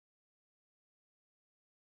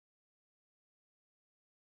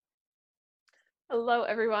Hello,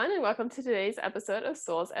 everyone, and welcome to today's episode of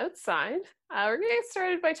Souls Outside. We're going to get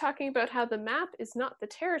started by talking about how the map is not the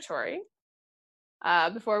territory.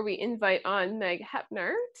 Before we invite on Meg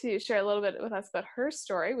Hepner to share a little bit with us about her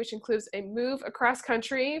story, which includes a move across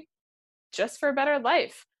country just for a better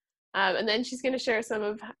life. And then she's going to share some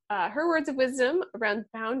of her words of wisdom around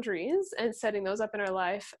boundaries and setting those up in her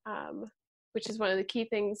life, which is one of the key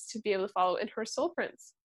things to be able to follow in her soul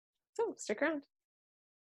prints. So stick around.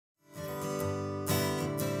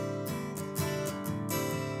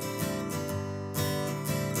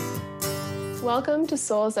 Welcome to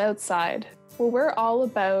Souls Outside, where we're all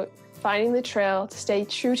about finding the trail to stay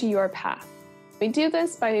true to your path. We do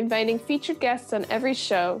this by inviting featured guests on every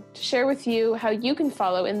show to share with you how you can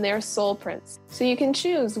follow in their soul prints, so you can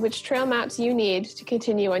choose which trail maps you need to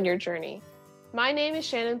continue on your journey. My name is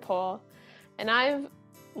Shannon Pohl, and I'm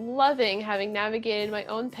loving having navigated my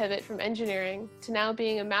own pivot from engineering to now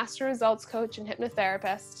being a master results coach and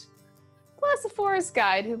hypnotherapist, plus a forest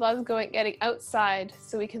guide who loves getting outside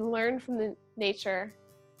so we can learn from the nature,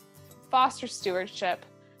 foster stewardship,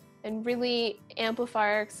 and really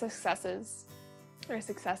amplify our successes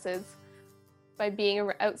by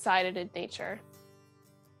being outside in nature.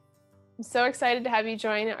 I'm so excited to have you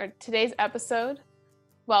join today's episode.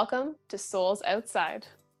 Welcome to Souls Outside.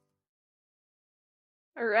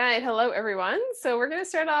 All right, hello everyone. So we're going to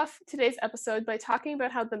start off today's episode by talking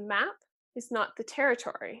about how the map is not the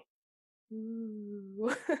territory.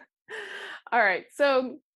 Ooh. All right,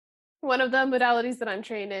 so one of the modalities that I'm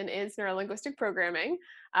trained in is neurolinguistic programming.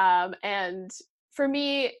 And for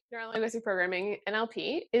me, neurolinguistic programming,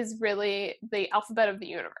 NLP, is really the alphabet of the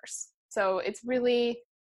universe. So it's really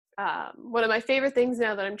one of my favorite things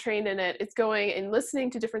now that I'm trained in it. It's going and listening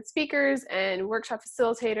to different speakers and workshop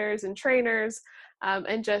facilitators and trainers,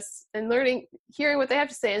 and learning, hearing what they have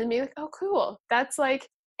to say, and being like, oh, cool, that's like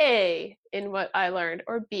A in what I learned,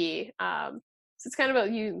 or B. So it's kind of about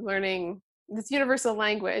you learning this universal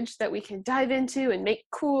language that we can dive into and make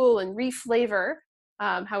cool and reflavor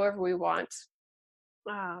however we want,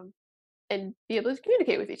 and be able to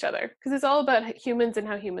communicate with each other, because it's all about humans and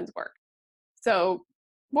how humans work. So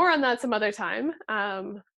more on that some other time.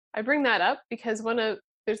 I bring that up because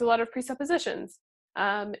there's a lot of presuppositions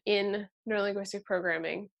in neurolinguistic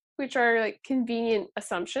programming, which are like convenient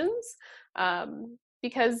assumptions,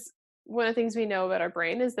 because one of the things we know about our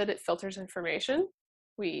brain is that it filters information.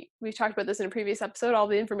 We talked about this in a previous episode. All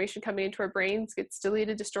the information coming into our brains gets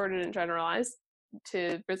deleted, distorted, and generalized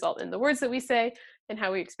to result in the words that we say and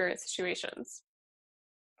how we experience situations.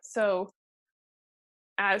 So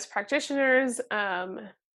as practitioners of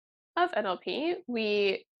NLP,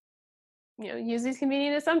 we use these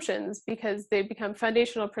convenient assumptions because they become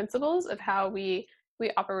foundational principles of how we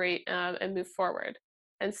operate and move forward.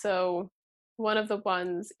 And so one of the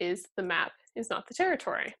ones is the map is not the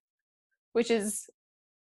territory, which is,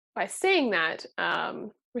 by saying that,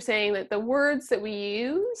 we're saying that the words that we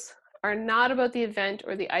use are not about the event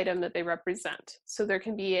or the item that they represent. So there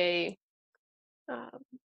can be a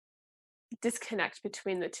disconnect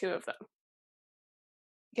between the two of them.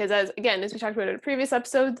 Because as we talked about in a previous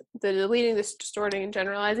episode, the deleting, this distorting, and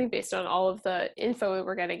generalizing based on all of the info that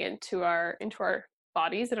we're getting into our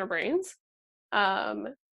bodies and our brains,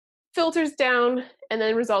 filters down and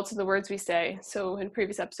then results in the words we say. So in a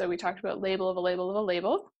previous episode, we talked about label of a label of a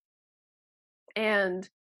label. And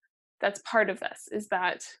that's part of this, is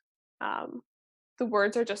that the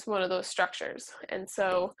words are just one of those structures. And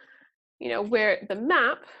so, where the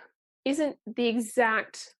map isn't the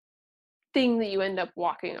exact thing that you end up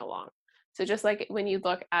walking along. So just like when you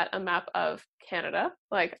look at a map of Canada,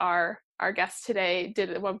 like our guest today did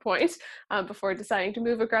at one point before deciding to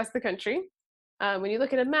move across the country, when you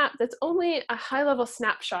look at a map, that's only a high-level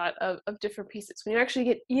snapshot of different pieces. When you actually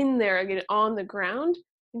get in there and get it on the ground,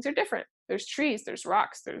 things are different. There's trees, there's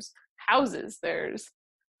rocks, there's houses, there's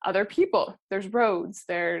other people, there's roads,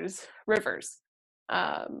 there's rivers.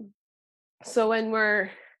 So when we're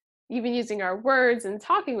even using our words and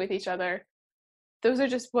talking with each other, those are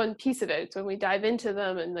just one piece of it. So when we dive into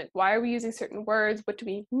them and like, why are we using certain words? What do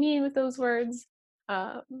we mean with those words?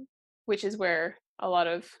 Which is where a lot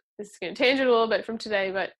of, this is going to tangent a little bit from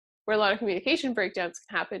today, but where a lot of communication breakdowns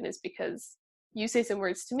can happen is because you say some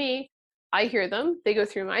words to me, I hear them, they go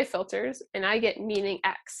through my filters, and I get meaning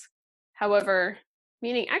X. However,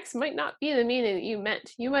 meaning X might not be the meaning that you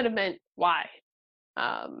meant. You might have meant Y.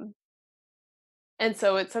 And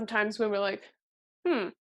so it's sometimes when we're like,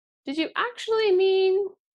 did you actually mean,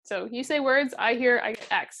 so you say words, I hear, I get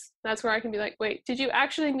X. That's where I can be like, wait, did you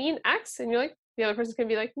actually mean X? And you're like, the other person can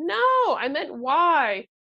be like, no, I meant Y.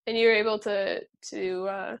 And you're able to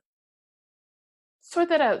sort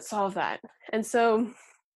that out, solve that. And so,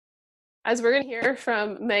 as we're going to hear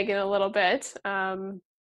from Megan a little bit,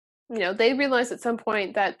 they realized at some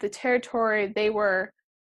point that the territory they were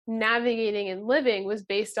navigating and living was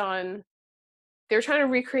based on, they were trying to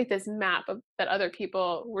recreate this map that other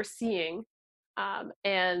people were seeing,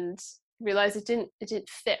 and realized it didn't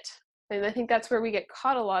fit. And I think that's where we get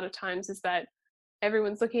caught a lot of times, is that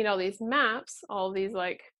everyone's looking at all these maps, all these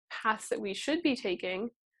like paths that we should be taking,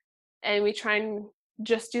 and we try and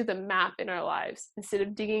just do the map in our lives instead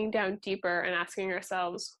of digging down deeper and asking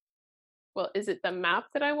ourselves, well, is it the map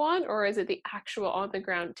that I want, or is it the actual on the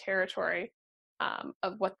ground territory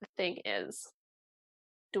of what the thing is?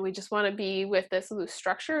 Do we just want to be with this loose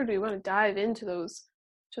structure, or do we want to dive into those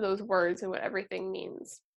words and what everything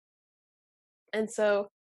means? And so,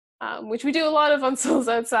 which we do a lot of on Souls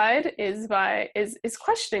Outside, is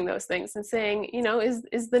questioning those things and saying,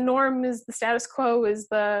 is the norm, is the status quo, is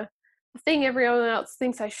the thing everyone else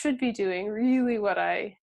thinks I should be doing really what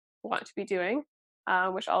I want to be doing?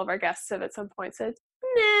 Which all of our guests have at some point said,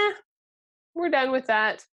 nah, we're done with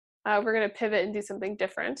that. We're going to pivot and do something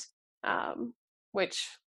different. Which,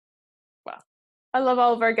 well, I love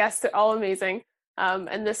all of our guests. They're all amazing.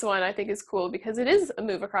 And this one I think is cool because it is a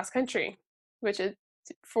move across country, which is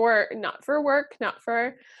not for work, not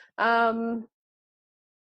for, I'm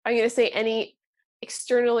going to say any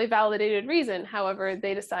externally validated reason. However,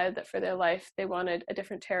 they decided that for their life, they wanted a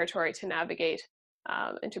different territory to navigate,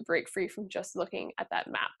 and to break free from just looking at that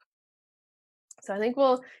map. So I think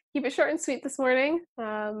we'll keep it short and sweet this morning,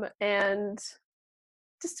 and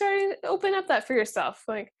just starting to open up that for yourself.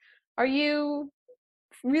 Like, are you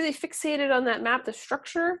really fixated on that map, the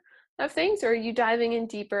structure of things, or are you diving in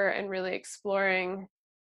deeper and really exploring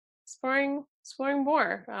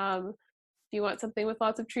more? Do you want something with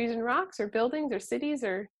lots of trees and rocks, or buildings, or cities,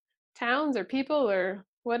 or towns, or people, or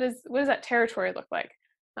what does that territory look like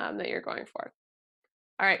that you're going for?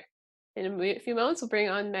 All right. In a few moments, we'll bring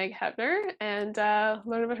on Meg Hepner and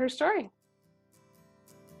learn about her story.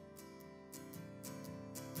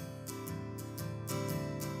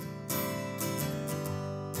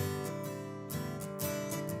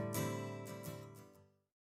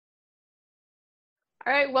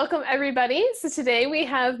 All right, welcome everybody. So today we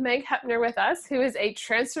have Meg Hepner with us, who is a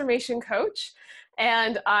transformation coach.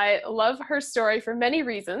 And I love her story for many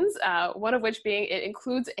reasons, one of which being it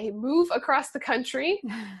includes a move across the country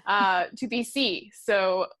to BC.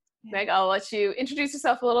 So Meg, I'll let you introduce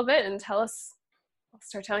yourself a little bit and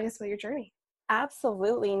start telling us about your journey.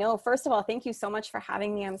 Absolutely. No, first of all, thank you so much for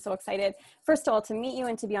having me. I'm so excited, first of all, to meet you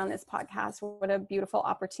and to be on this podcast. What a beautiful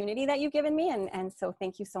opportunity that you've given me. And so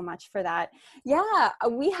thank you so much for that. Yeah,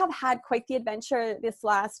 we have had quite the adventure this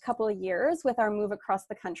last couple of years with our move across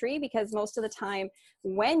the country, because most of the time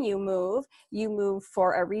when you move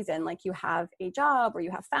for a reason, like you have a job or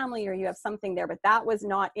you have family or you have something there, but that was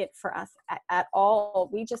not it for us at all.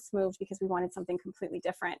 We just moved because we wanted something completely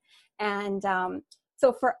different. And,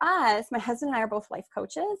 so for us, my husband and I are both life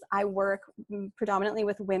coaches. I work predominantly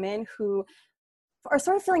with women who are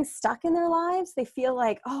sort of feeling stuck in their lives. They feel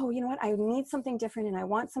like, oh, you know what? I need something different and I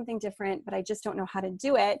want something different, but I just don't know how to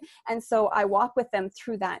do it. And so I walk with them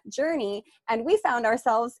through that journey. And we found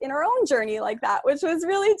ourselves in our own journey like that, which was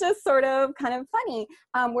really just sort of kind of funny,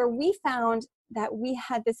 where we found that we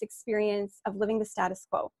had this experience of living the status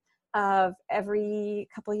quo, of every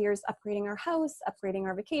couple of years upgrading our house, upgrading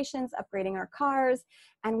our vacations, upgrading our cars.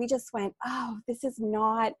 And we just went, oh, this is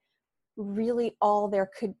not really all there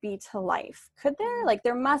could be to life. Could there? Like,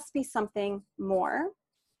 there must be something more.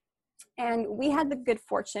 And we had the good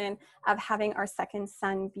fortune of having our second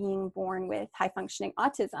son being born with high functioning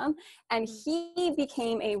autism. And he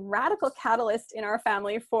became a radical catalyst in our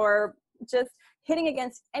family for just hitting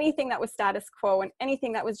against anything that was status quo and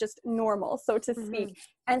anything that was just normal, so to speak.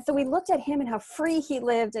 Mm-hmm. And so we looked at him and how free he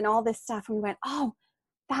lived and all this stuff. And we went, oh,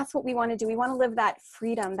 that's what we want to do. We want to live that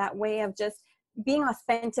freedom, that way of just being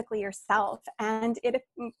authentically yourself. And it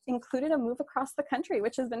included a move across the country,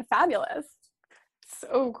 which has been fabulous.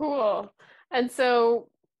 So cool. And so,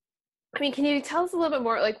 I mean, can you tell us a little bit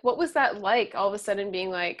more, like, what was that like, all of a sudden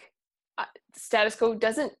being like, status quo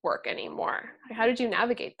doesn't work anymore? How did you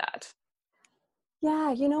navigate that?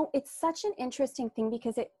 Yeah, it's such an interesting thing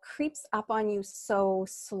because it creeps up on you so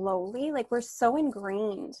slowly. Like, we're so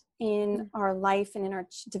ingrained in our life and in our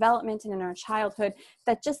development and in our childhood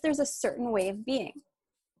that just there's a certain way of being.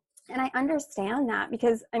 And I understand that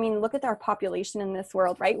because, I mean, look at our population in this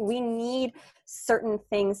world, right? We need certain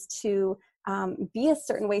things to be a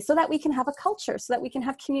certain way so that we can have a culture, so that we can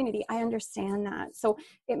have community. I understand that. So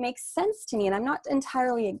it makes sense to me, and I'm not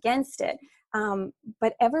entirely against it.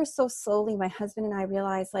 But ever so slowly, my husband and I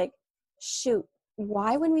realized, like, shoot,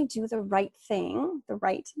 why when we do the right thing,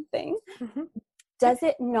 Mhm. does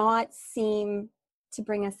it not seem to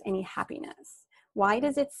bring us any happiness? Why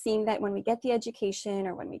does it seem that when we get the education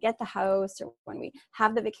or when we get the house or when we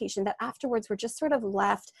have the vacation, that afterwards we're just sort of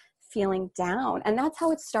left feeling down? And that's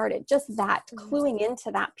how it started. Just that, Mhm. cluing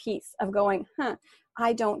into that piece of going,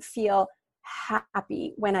 I don't feel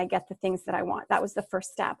happy when I get the things that I want. That was the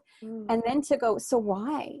first step. Mm. And then to go, so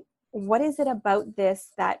why? What is it about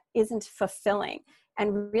this that isn't fulfilling?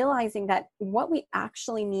 And realizing that what we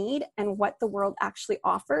actually need and what the world actually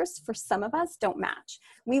offers for some of us don't match.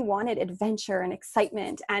 We wanted adventure and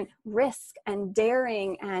excitement and risk and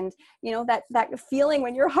daring and, you know, that feeling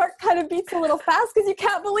when your heart kind of beats a little fast because you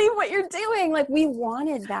can't believe what you're doing. Like, we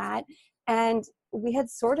wanted that, and we had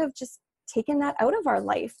sort of just taken that out of our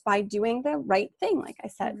life by doing the right thing, like I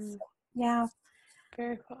said. Mhm. So, yeah.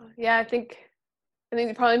 Very cool. Yeah, I think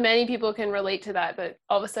probably many people can relate to that. But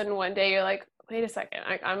all of a sudden, one day, you're like, "Wait a second,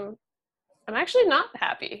 I'm actually not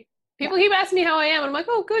happy." Yeah. People keep asking me how I am, and I'm like,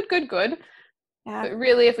 "Oh, good, good, good." Yeah. But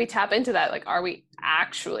really, if we tap into that, like, are we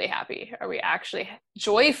actually happy? Are we actually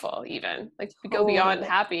joyful? Even like, we go beyond Totally.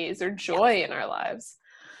 happy. Is there Yeah. joy in our lives?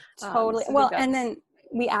 Totally. So I think Well, and that's. then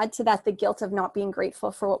we add to that the guilt of not being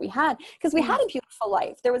grateful for what we had, because we had Mm. a beautiful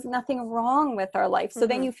life. There was nothing wrong with our life. So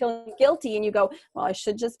then Mhm. you feel guilty and you go, well, I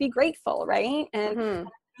should just be grateful, right? And Mhm.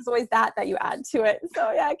 there's always that you add to it.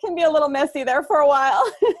 So yeah, it can be a little messy there for a while.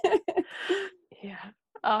 Yeah,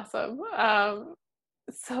 awesome.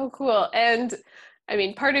 So cool. And I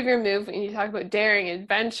mean, part of your move when you talk about daring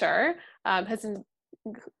adventure has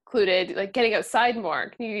included like getting outside more.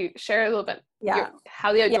 Can you share a little bit Yeah.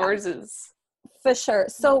 how the Yeah. outdoors is? For sure.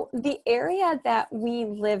 So the area that we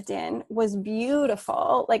lived in was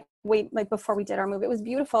beautiful. Like before we did our move, it was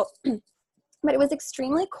beautiful. But it was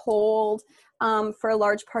extremely cold for a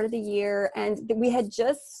large part of the year. And we had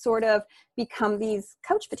just sort of become these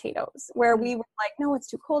couch potatoes where we were like, no, it's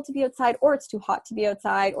too cold to be outside, or it's too hot to be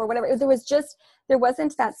outside, or whatever. There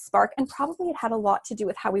wasn't that spark. And probably it had a lot to do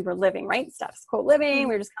with how we were living, right? Status quo living.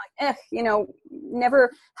 We were just kind of like,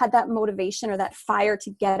 never had that motivation or that fire to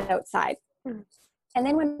get outside. Mhm. And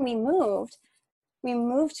then when we moved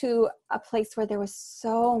to a place where there was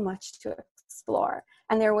so much to explore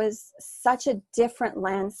and there was such a different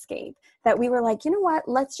landscape that we were like, you know what,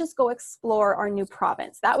 let's just go explore our new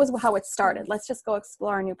province. That was how it started. Let's just go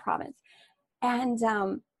explore our new province. And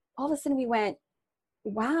all of a sudden we went,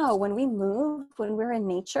 wow, when we move, when we're in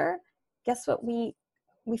nature, guess what, we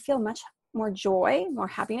feel much more joy, more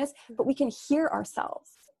happiness, but we can hear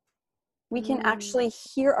ourselves. We can Mm. actually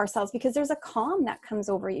hear ourselves because there's a calm that comes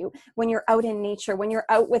over you when you're out in nature, when you're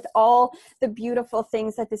out with all the beautiful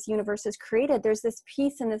things that this universe has created. There's this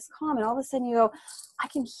peace and this calm, and all of a sudden you go, I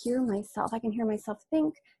can hear myself. I can hear myself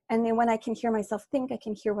think. And then when I can hear myself think, I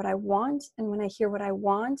can hear what I want. And when I hear what I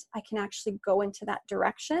want, I can actually go into that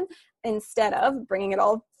direction instead of bringing it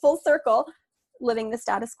all full circle, living the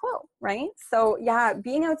status quo, right? So yeah,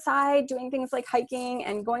 being outside, doing things like hiking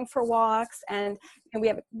and going for walks, and we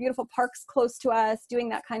have beautiful parks close to us, doing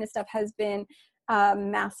that kind of stuff has been a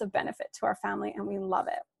massive benefit to our family, and we love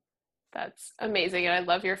it. That's amazing. And I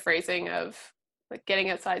love your phrasing of like getting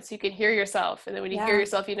outside so you can hear yourself. And then when you hear Yeah.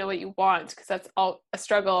 yourself, you know what you want, because that's all a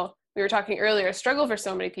struggle. We were talking earlier, a struggle for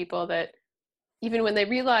so many people that even when they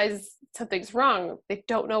realize something's wrong, they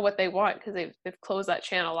don't know what they want because they've closed that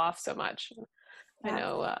channel off so much. I Yeah.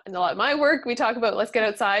 know in a lot of my work, we talk about let's get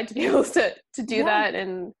outside to be able to do Yeah. that.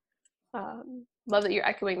 And love that you're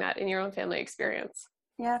echoing that in your own family experience.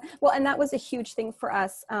 Yeah. Well, and that was a huge thing for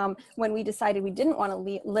us when we decided we didn't want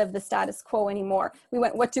to live the status quo anymore. We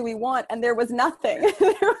went, what do we want? And there was nothing.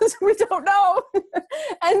 We don't know.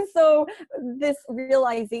 And so this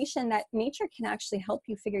realization that nature can actually help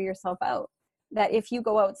you figure yourself out, that if you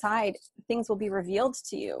go outside, things will be revealed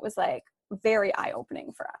to you, was like very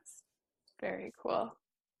eye-opening for us. Very cool.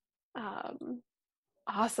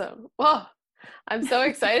 Awesome. Well, I'm so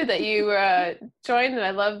excited that you joined, and I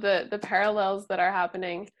love the parallels that are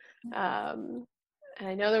happening. Um, and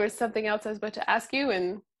I know there was something else I was about to ask you,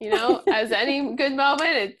 and as any good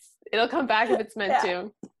moment, it'll come back if it's meant Yeah.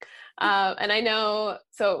 to. And I know,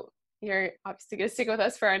 so you're obviously going to stick with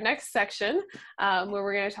us for our next section, where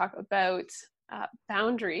we're going to talk about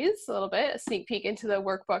boundaries a little bit, a sneak peek into the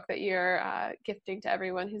workbook that you're gifting to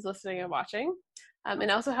everyone who's listening and watching,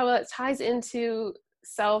 and also how that ties into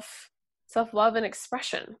self-love and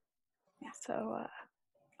expression. Yeah. So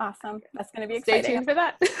Awesome. That's going to be stay exciting. tuned for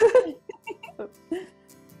that.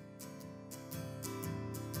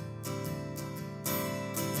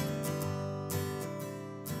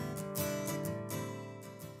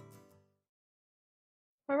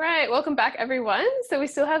 All right, welcome back, everyone. So we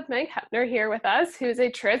still have Meg Hepner here with us, who is a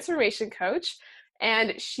transformation coach,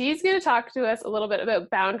 and she's going to talk to us a little bit about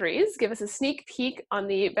boundaries, give us a sneak peek on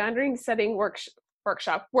the boundary setting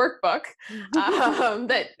workshop workbook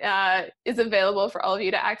that is available for all of you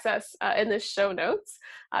to access in the show notes.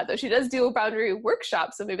 Though she does do a boundary workshop,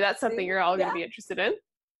 so maybe that's something you're all going to be interested in.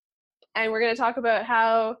 And we're going to talk about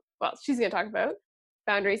she's going to talk about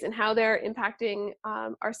boundaries and how they're impacting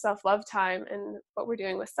our self-love time and what we're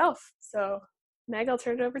doing with self. So Meg, I'll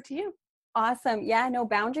turn it over to you. Awesome. Yeah, no,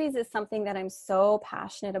 boundaries is something that I'm so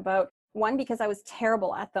passionate about. One, because I was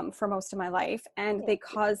terrible at them for most of my life, and they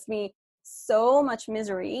caused me so much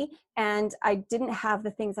misery, and I didn't have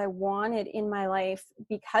the things I wanted in my life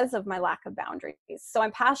because of my lack of boundaries. So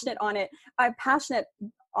I'm passionate on it. I'm passionate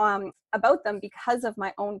about them because of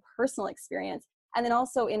my own personal experience. And then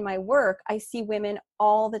also in my work, I see women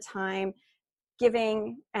all the time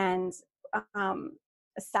giving and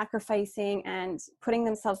sacrificing and putting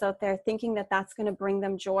themselves out there, thinking that that's going to bring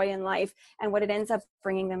them joy in life. And what it ends up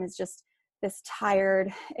bringing them is just this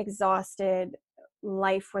tired, exhausted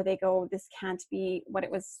life where they go, this can't be what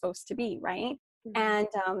it was supposed to be, right? Mm-hmm. And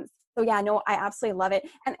so yeah, no, I absolutely love it.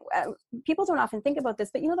 And people don't often think about this,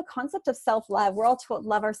 but the concept of self-love, we're all told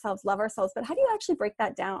love ourselves, but how do you actually break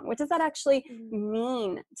that down? What does that actually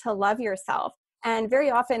mean to love yourself? And very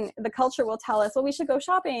often the culture will tell us, well, we should go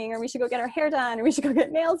shopping, or we should go get our hair done, or we should go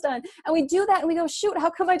get nails done. And we do that and we go, shoot, how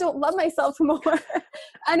come I don't love myself more?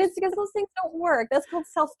 And it's because those things don't work. That's called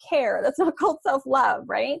self-care. That's not called self-love,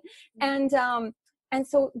 right? And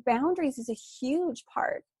so boundaries is a huge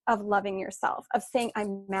part of loving yourself, of saying I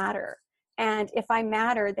matter. And if I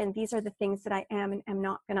matter, then these are the things that I am and am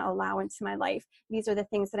not going to allow into my life. These are the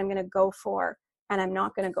things that I'm going to go for and I'm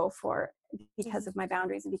not going to go for because of my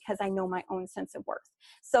boundaries and because I know my own sense of worth.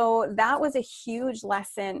 So that was a huge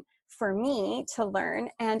lesson for me to learn.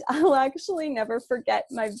 And I'll actually never forget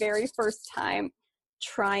my very first time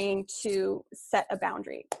trying to set a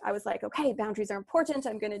boundary. I was like, okay, boundaries are important.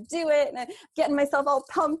 I'm going to do it. And I'm getting myself all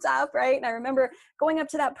pumped up, right? And I remember going up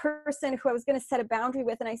to that person who I was going to set a boundary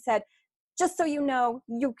with. And I said, just so you know,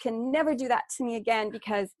 you can never do that to me again,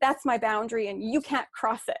 because that's my boundary and you can't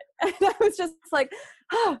cross it. And I was just like,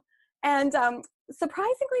 oh. And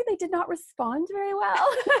surprisingly, they did not respond very well.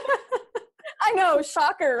 I know,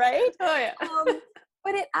 shocker, right? Oh, yeah.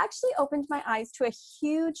 But it actually opened my eyes to a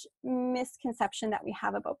huge misconception that we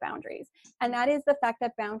have about boundaries. And that is the fact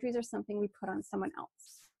that boundaries are something we put on someone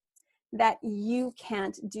else. That you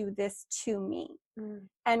can't do this to me.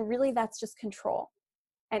 And really, that's just control.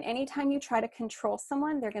 And anytime you try to control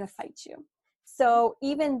someone, they're going to fight you. So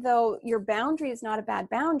even though your boundary is not a bad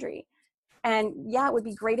boundary, and yeah, it would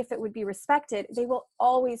be great if it would be respected, they will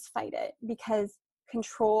always fight it, because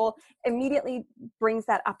control immediately brings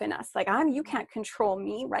that up in us. Like, you can't control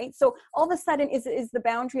me, right? So all of a sudden, is the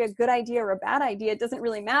boundary a good idea or a bad idea? It doesn't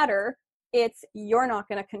really matter. It's, you're not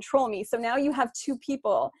going to control me. So now you have two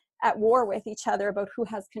people at war with each other about who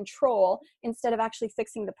has control, instead of actually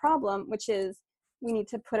fixing the problem, which is, we need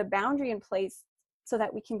to put a boundary in place so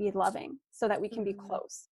that we can be loving, so that we can be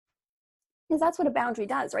close. Because that's what a boundary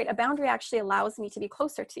does, right? A boundary actually allows me to be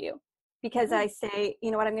closer to you, because I say,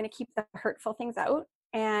 you know what, I'm going to keep the hurtful things out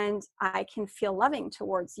and I can feel loving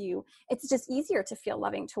towards you. It's just easier to feel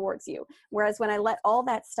loving towards you. Whereas when I let all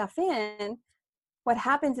that stuff in, what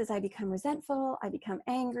happens is I become resentful, I become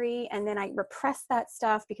angry, and then I repress that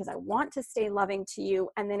stuff because I want to stay loving to you.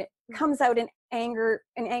 And then it comes out in anger,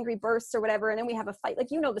 in angry bursts or whatever. And then we have a fight. Like,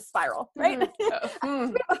 the spiral, right?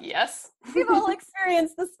 Yes. We've all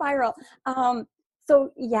experienced the spiral.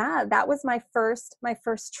 So yeah, that was my first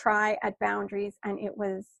try at boundaries. And it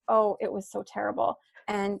was so terrible.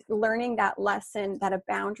 And learning that lesson, that a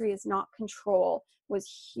boundary is not control,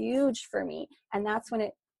 was huge for me. And that's when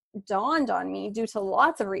it dawned on me, due to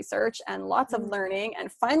lots of research and lots of learning,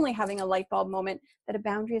 and finally having a light bulb moment, that a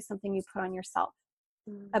boundary is something you put on yourself.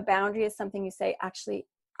 A boundary is something you say, actually,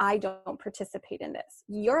 I don't participate in this.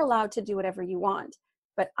 You're allowed to do whatever you want,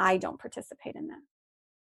 but I don't participate in that.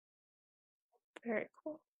 Very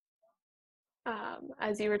cool.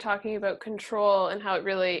 As you were talking about control and how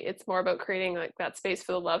it's more about creating like that space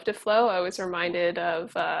for the love to flow, I was reminded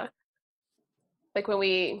of like when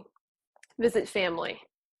we visit family,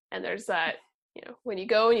 and there's that, when you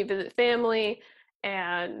go and you visit family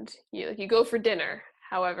and you go for dinner.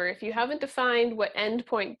 However, if you haven't defined what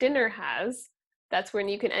endpoint dinner has, that's when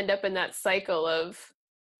you can end up in that cycle of,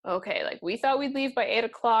 okay, like we thought we'd leave by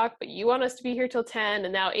 8:00, but you want us to be here till 10,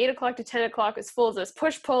 and now 8:00 to 10:00 is full of this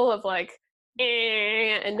push-pull of like,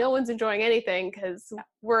 and no one's enjoying anything because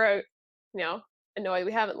we're, annoyed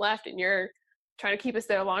we haven't left, and you're trying to keep us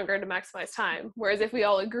there longer to maximize time. Whereas if we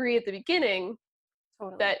all agree at the beginning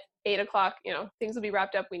that 8:00, things will be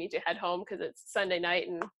wrapped up, we need to head home because it's Sunday night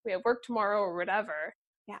and we have work tomorrow or whatever.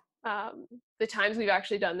 The times we've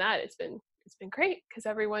actually done that, it's been great because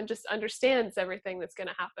everyone just understands everything that's going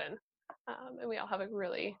to happen. And we all have a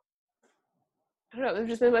really, I don't know, they've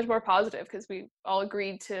just been much more positive because we all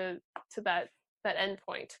agreed to that end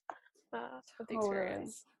point of the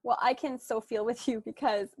experience. Well, I can so feel with you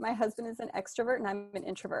because my husband is an extrovert and I'm an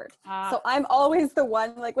introvert. So I'm always the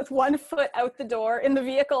one like with one foot out the door in the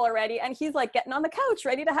vehicle already. And he's like getting on the couch,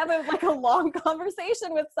 ready to have a long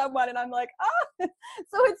conversation with someone. And I'm like,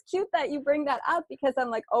 so it's cute that you bring that up because I'm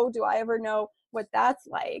like, oh, do I ever know what that's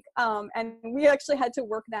like? And we actually had to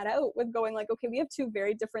work that out with going like, okay, we have two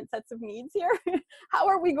very different sets of needs here. How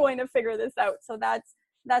are we going to figure this out? So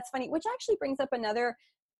that's funny, which actually brings up another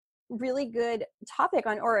really good topic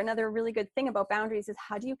or another really good thing about boundaries is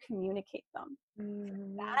how do you communicate them?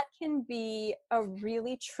 That can be a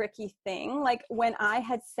really tricky thing. Like when I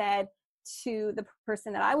had said to the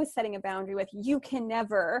person that I was setting a boundary with, you can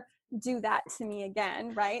never do that to me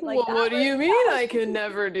again, right? Like, well, what do you mean I can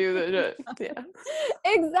never do that? Yeah.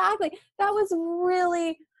 Exactly. That was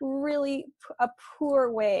really, really a poor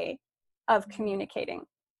way of communicating.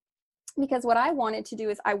 Because what I wanted to do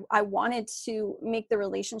is I wanted to make the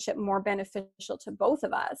relationship more beneficial to both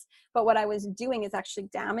of us. But what I was doing is actually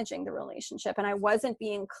damaging the relationship. And I wasn't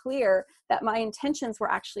being clear that my intentions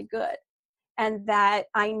were actually good. And that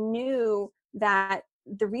I knew that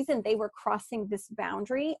the reason they were crossing this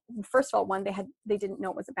boundary, first of all, one, they didn't know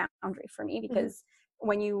it was a boundary for me because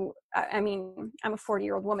when you, I'm a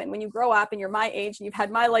 40-year-old woman. When you grow up and you're my age and you've had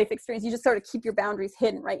my life experience, you just sort of keep your boundaries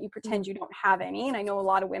hidden, right? You pretend you don't have any. And I know a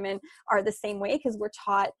lot of women are the same way because we're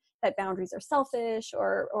taught that boundaries are selfish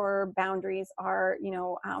or boundaries are,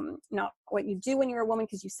 not what you do when you're a woman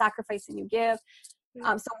because you sacrifice and you give.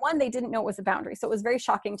 So one, they didn't know it was a boundary. So it was very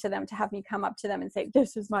shocking to them to have me come up to them and say,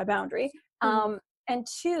 this is my boundary. And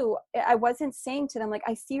two, I wasn't saying to them, like,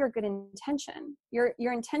 I see your good intention. Your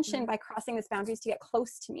intention by crossing this boundary is to get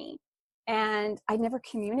close to me. And I never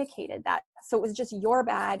communicated that. So it was just, you're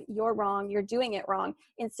bad, you're wrong, you're doing it wrong.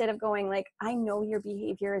 Instead of going like, I know your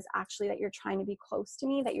behavior is actually that you're trying to be close to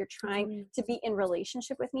me, that you're trying to be in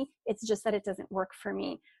relationship with me. It's just that it doesn't work for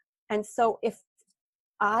me. And so if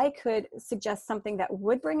I could suggest something that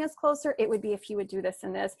would bring us closer, it would be if you would do this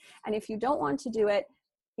and this. And if you don't want to do it,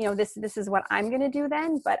 this is what I'm going to do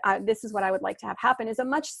then, but this is what I would like to have happen, is a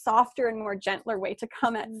much softer and more gentler way to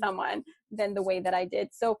come at someone than the way that I did.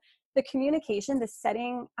 So the communication, the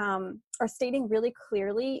setting, or stating really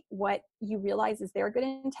clearly what you realize is their good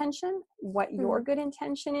intention, what your good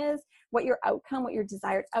intention is, what your outcome, what your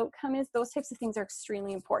desired outcome is, those types of things are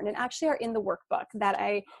extremely important and actually are in the workbook that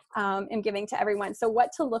I am giving to everyone. So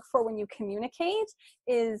what to look for when you communicate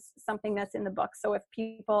is something that's in the book. So if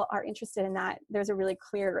people are interested in that, there's a really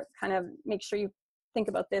clear kind of, make sure you think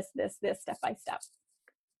about this step by step.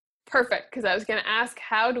 Perfect, because I was going to ask,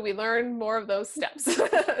 how do we learn more of those steps?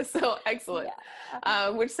 So excellent.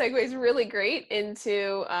 Which segues really great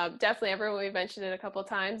into definitely everyone, we've mentioned it a couple of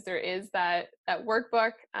times, there is that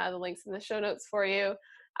workbook, the links in the show notes for you,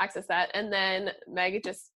 access that. And then Meg,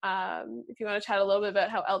 just if you want to chat a little bit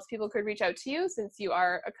about how else people could reach out to you, since you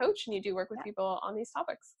are a coach and you do work with people on these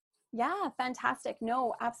topics. Yeah, fantastic.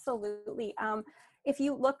 No, absolutely. If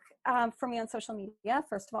you look for me on social media,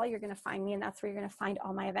 first of all, you're going to find me, and that's where you're going to find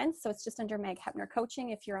all my events. So it's just under Meg Heppner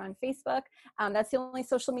Coaching. If you're on Facebook, that's the only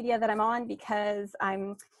social media that I'm on because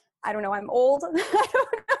I'm old.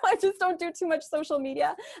 I just don't do too much social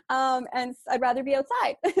media. And I'd rather be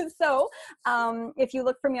outside. So if you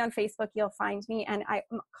look for me on Facebook, you'll find me, and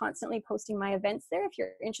I'm constantly posting my events there. If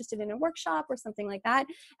you're interested in a workshop or something like that,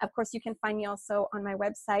 of course, you can find me also on my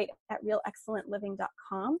website at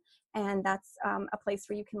realexcellentliving.com. And that's a place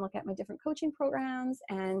where you can look at my different coaching programs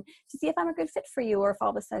and to see if I'm a good fit for you, or if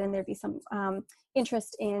all of a sudden there'd be some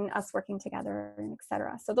interest in us working together, and et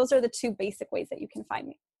cetera. So those are the two basic ways that you can find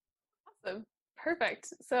me. Awesome.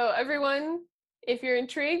 Perfect. So everyone, if you're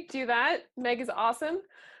intrigued, do that. Meg is awesome.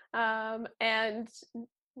 And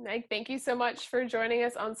Meg, thank you so much for joining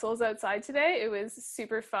us on Souls Outside today. It was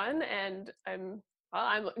super fun, and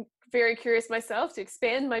I'm very curious myself to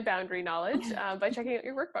expand my boundary knowledge by checking out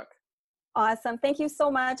your workbook. Awesome. Thank you so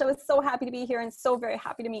much. I was so happy to be here and so very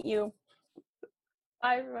happy to meet you.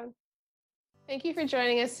 Bye, everyone. Thank you for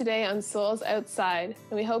joining us today on Souls Outside,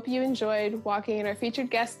 and we hope you enjoyed walking in our featured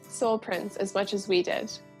guest soul prints as much as we did.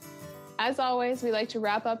 As always, we like to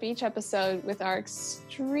wrap up each episode with our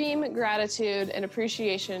extreme gratitude and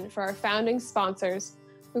appreciation for our founding sponsors,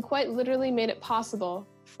 who quite literally made it possible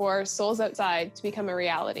for Souls Outside to become a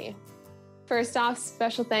reality. First off,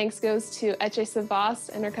 special thanks goes to Etche Savas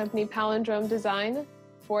and her company Palindrome Design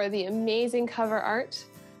for the amazing cover art,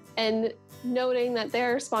 and noting that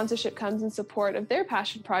their sponsorship comes in support of their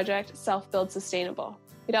passion project, Self Build Sustainable.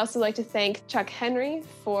 We'd also like to thank Chuck Henry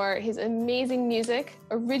for his amazing music,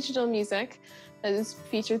 original music, that is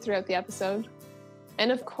featured throughout the episode.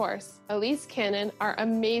 And of course, Elise Cannon, our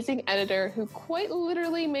amazing editor, who quite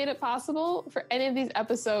literally made it possible for any of these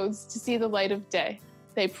episodes to see the light of day.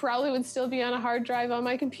 They probably would still be on a hard drive on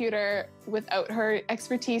my computer without her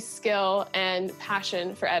expertise, skill, and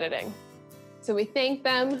passion for editing. So we thank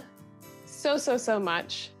them so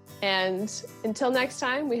much. And until next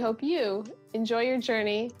time, we hope you enjoy your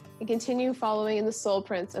journey and continue following in the soul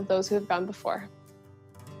prints of those who have gone before.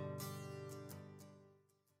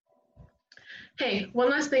 Hey, one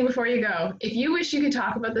last thing before you go. If you wish you could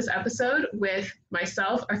talk about this episode with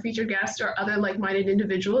myself, our featured guest, or other like-minded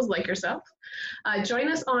individuals like yourself, join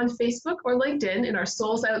us on Facebook or LinkedIn in our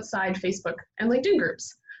Souls Outside Facebook and LinkedIn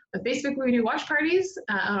groups. On Facebook, we do watch parties.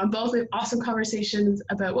 On both, we have awesome conversations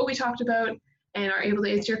about what we talked about and are able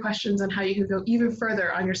to answer your questions on how you can go even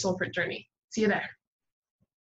further on your soul print journey. See you there.